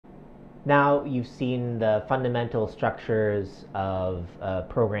Now you've seen the fundamental structures of a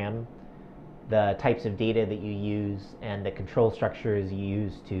program, the types of data that you use, and the control structures you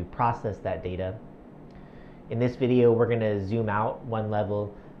use to process that data. In this video, we're going to zoom out one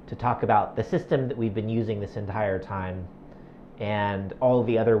level to talk about the system that we've been using this entire time and all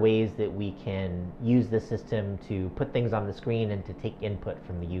the other ways that we can use the system to put things on the screen and to take input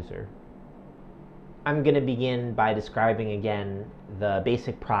from the user. I'm going to begin by describing again the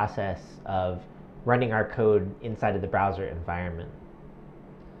basic process of running our code inside of the browser environment.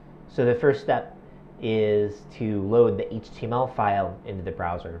 So the first step is to load the HTML file into the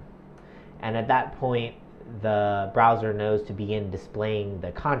browser. And at that point, the browser knows to begin displaying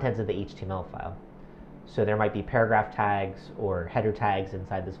the contents of the HTML file. So there might be paragraph tags or header tags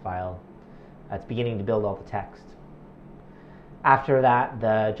inside this file. It's beginning to build all the text. After that,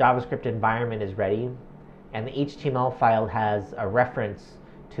 the JavaScript environment is ready, and the HTML file has a reference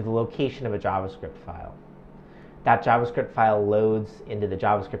to the location of a JavaScript file. That JavaScript file loads into the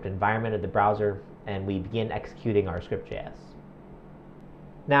JavaScript environment of the browser, and we begin executing our script.js.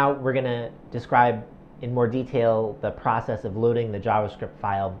 Now we're going to describe in more detail the process of loading the JavaScript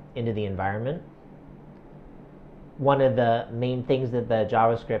file into the environment. One of the main things that the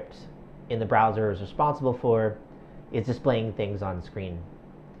JavaScript in the browser is responsible for is displaying things on screen.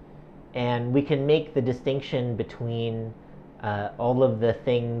 And we can make the distinction between all of the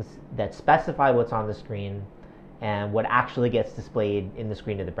things that specify what's on the screen and what actually gets displayed in the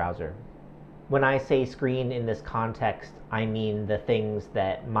screen of the browser. When I say screen in this context, I mean the things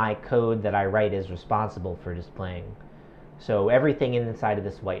that my code that I write is responsible for displaying. So everything inside of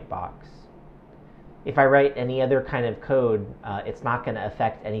this white box. If I write any other kind of code, it's not going to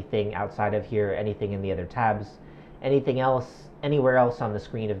affect anything outside of here, anything in the other tabs, anything else, anywhere else on the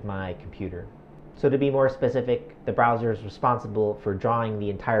screen of my computer. So to be more specific, the browser is responsible for drawing the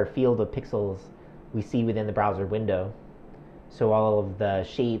entire field of pixels we see within the browser window. So all of the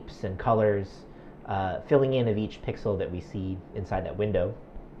shapes and colors, filling in of each pixel that we see inside that window.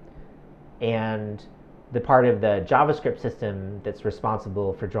 And the part of the JavaScript system that's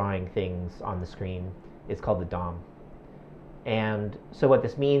responsible for drawing things on the screen is called the DOM. And so what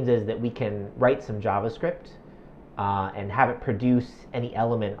this means is that we can write some JavaScript and have it produce any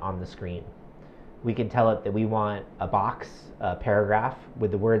element on the screen. We can tell it that we want a box, a paragraph with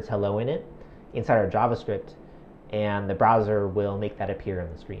the words hello in it inside our JavaScript, and the browser will make that appear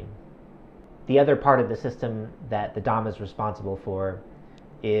on the screen. The other part of the system that the DOM is responsible for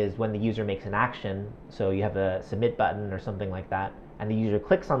is when the user makes an action. So you have a submit button or something like that, and the user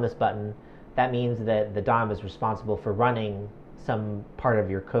clicks on this button. That means that the DOM is responsible for running some part of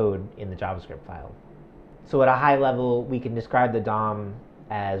your code in the JavaScript file. So at a high level, we can describe the DOM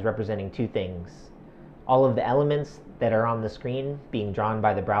as representing two things. All of the elements that are on the screen being drawn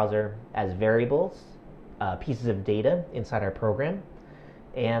by the browser as variables, pieces of data inside our program.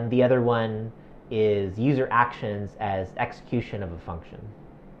 And the other one is user actions as execution of a function.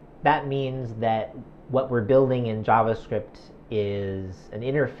 That means that what we're building in JavaScript is an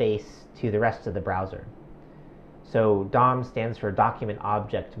interface to the rest of the browser. So DOM stands for Document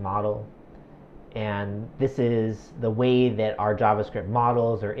Object Model. And this is the way that our JavaScript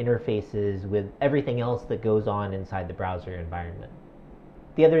models or interfaces with everything else that goes on inside the browser environment.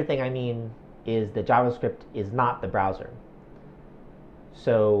 The other thing I mean is that JavaScript is not the browser.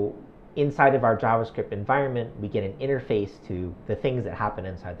 So inside of our JavaScript environment, we get an interface to the things that happen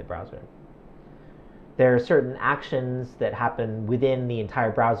inside the browser. There are certain actions that happen within the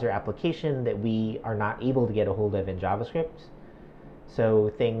entire browser application that we are not able to get a hold of in JavaScript.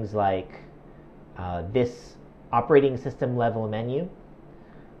 So things like this operating system level menu,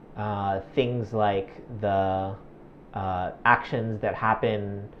 things like the actions that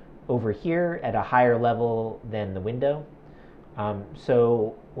happen over here at a higher level than the window.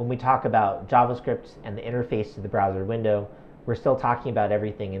 So when we talk about JavaScript and the interface to the browser window, we're still talking about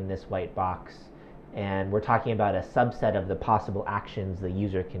everything in this white box. And we're talking about a subset of the possible actions the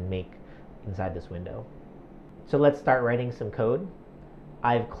user can make inside this window. So let's start writing some code.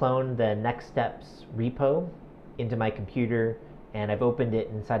 I've cloned the Next Steps repo into my computer, and I've opened it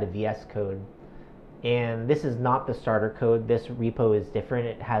inside of VS Code. And this is not the starter code. This repo is different.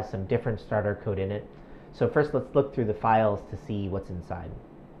 It has some different starter code in it. So first, let's look through the files to see what's inside.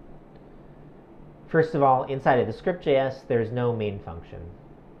 First of all, inside of the script.js, there's no main function.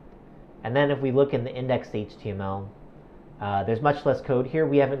 And then if we look in the index.html, there's much less code here.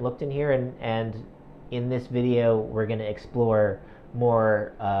 We haven't looked in here, and in this video, we're going to explore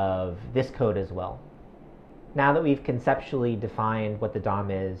more of this code as well. Now that we've conceptually defined what the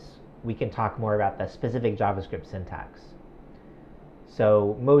DOM is, we can talk more about the specific JavaScript syntax.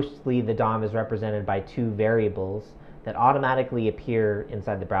 So mostly the DOM is represented by two variables that automatically appear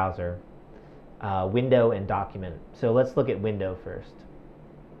inside the browser, window and document. So let's look at window first.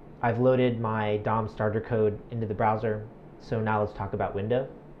 I've loaded my DOM starter code into the browser, so now let's talk about window.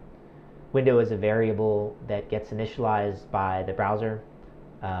 Window is a variable that gets initialized by the browser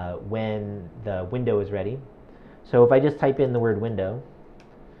when the window is ready. So if I just type in the word window,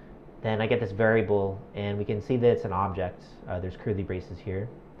 then I get this variable, and we can see that it's an object. There's curly braces here.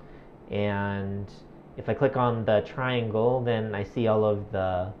 And if I click on the triangle, then I see all of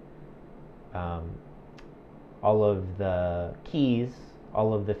the keys,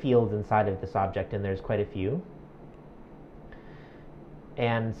 all of the fields inside of this object, and there's quite a few.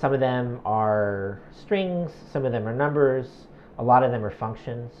 And some of them are strings, some of them are numbers, a lot of them are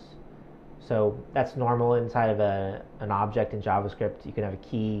functions. So that's normal inside of an object in JavaScript. You can have a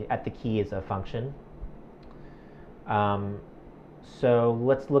key, at the key is a function. So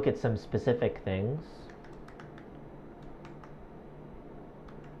let's look at some specific things.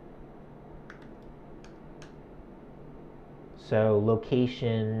 So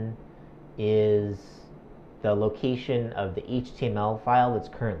location is the location of the HTML file that's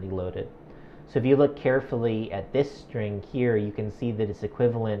currently loaded. So if you look carefully at this string here, you can see that it's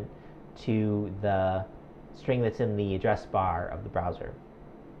equivalent to the string that's in the address bar of the browser.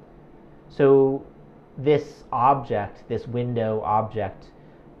 So this object, this window object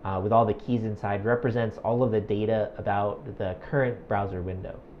with all the keys inside, represents all of the data about the current browser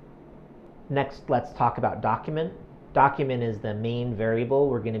window. Next, let's talk about document. Document is the main variable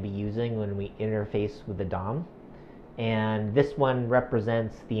we're going to be using when we interface with the DOM. And this one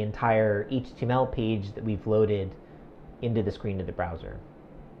represents the entire HTML page that we've loaded into the screen of the browser.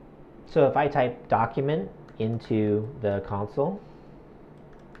 So if I type document into the console,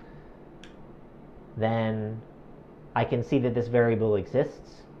 then I can see that this variable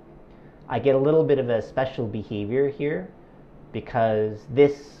exists. I get a little bit of a special behavior here because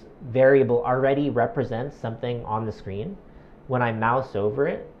this variable already represents something on the screen. When I mouse over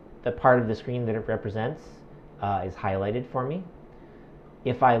it, the part of the screen that it represents is highlighted for me.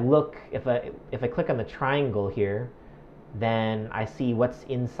 If I click on the triangle here, then I see what's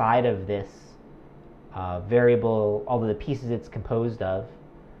inside of this variable, all of the pieces it's composed of.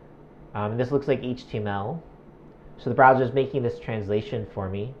 This looks like HTML. So the browser is making this translation for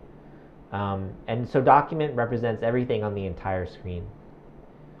me. And so document represents everything on the entire screen.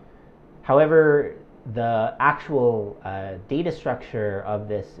 However, the actual data structure of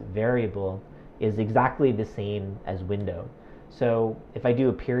this variable is exactly the same as window. So if I do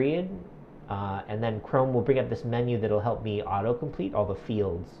a period, and then Chrome will bring up this menu that will help me autocomplete all the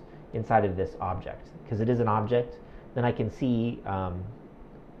fields inside of this object. Because it is an object, then I can see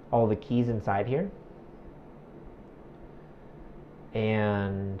all the keys inside here.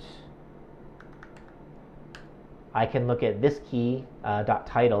 And I can look at this key,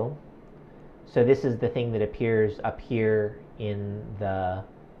 .title. So this is the thing that appears up here in the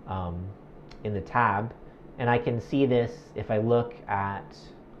tab. And I can see this if I look at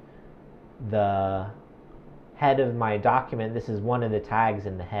the head of my document. This is one of the tags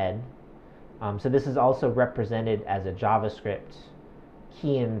in the head. So this is also represented as a JavaScript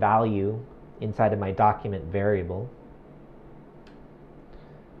key and value inside of my document variable.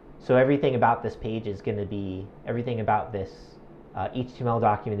 So everything about this page is going to be, everything about this HTML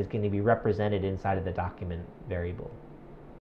document is going to be represented inside of the document variable.